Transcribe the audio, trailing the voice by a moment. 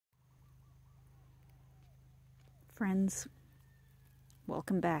Friends,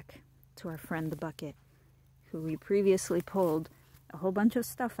 welcome back to our friend the bucket, who we previously pulled a whole bunch of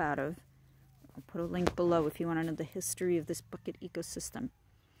stuff out of. I'll put a link below if you want to know the history of this bucket ecosystem.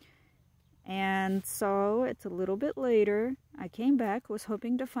 And so it's a little bit later. I came back, was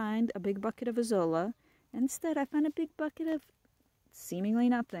hoping to find a big bucket of azolla. Instead, I found a big bucket of seemingly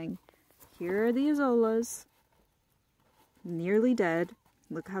nothing. Here are the azollas, nearly dead.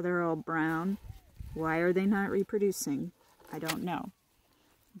 Look how they're all brown. Why are they not reproducing? I don't know.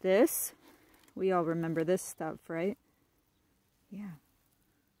 This, we all remember this stuff, right? Yeah.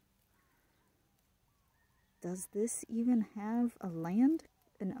 Does this even have a land,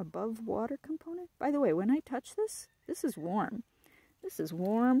 an above water component? By the way, when I touch this, this is warm. This is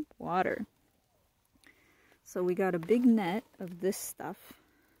warm water. So we got a big net of this stuff.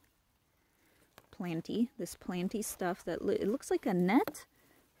 This planty stuff that it looks like a net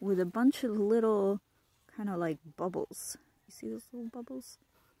with a bunch of little kind of like bubbles. You see those little bubbles?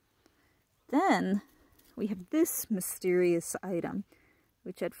 Then we have this mysterious item,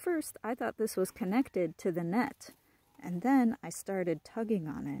 which at first I thought this was connected to the net. And then I started tugging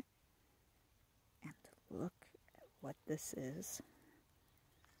on it. And look at what this is.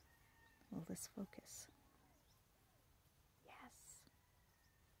 Will this focus? Yes.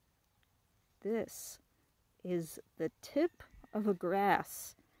 This is the tip of a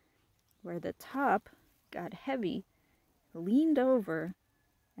grass where the top got heavy, leaned over,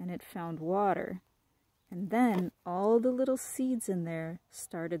 and it found water. And then all the little seeds in there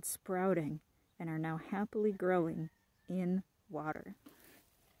started sprouting and are now happily growing in water.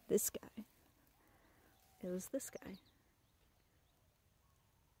 This guy. It was this guy.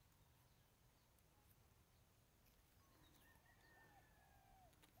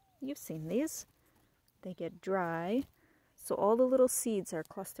 You've seen these. They get dry, so all the little seeds are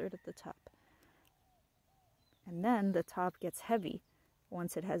clustered at the top. And then the top gets heavy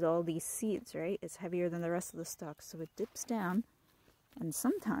once it has all these seeds, right? It's heavier than the rest of the stalk, so it dips down, and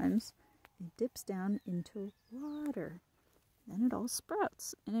sometimes it dips down into water. Then it all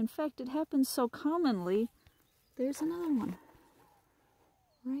sprouts. And in fact, it happens so commonly, there's another one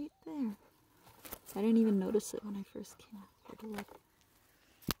right there. I didn't even notice it when I first came out here to look.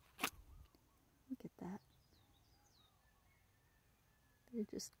 Look at that. They're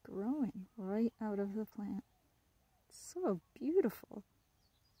just growing right out of the plant. It's so beautiful.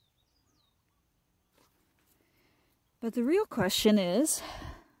 But the real question is,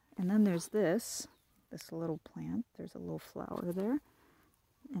 and then there's this little plant. There's a little flower there.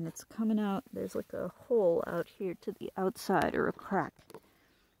 And it's coming out, there's like a hole out here to the outside, or a crack.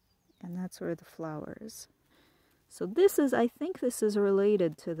 And that's where the flower is. So this is, I think this is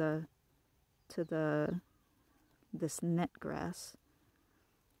related to this net grass.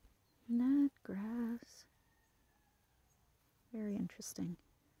 Net grass. Very interesting.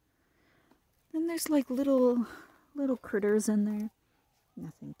 And there's like little critters in there.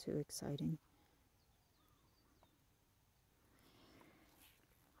 Nothing too exciting.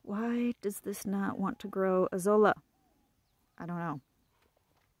 Why does this not want to grow azolla? I don't know.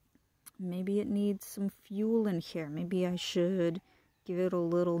 Maybe it needs some fuel in here. Maybe I should give it a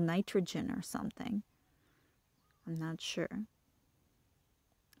little nitrogen or something. I'm not sure.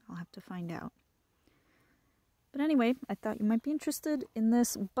 I'll have to find out. But anyway, I thought you might be interested in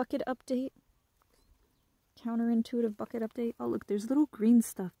this bucket update. Counterintuitive bucket update. Oh, look, there's little green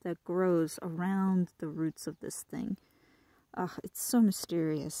stuff that grows around the roots of this thing. It's so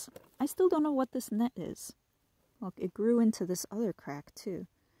mysterious. I still don't know what this net is. Look, it grew into this other crack too.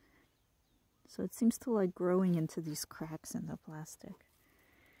 So it seems to like growing into these cracks in the plastic.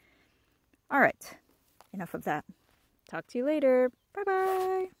 All right, enough of that. Talk to you later.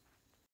 Bye-bye.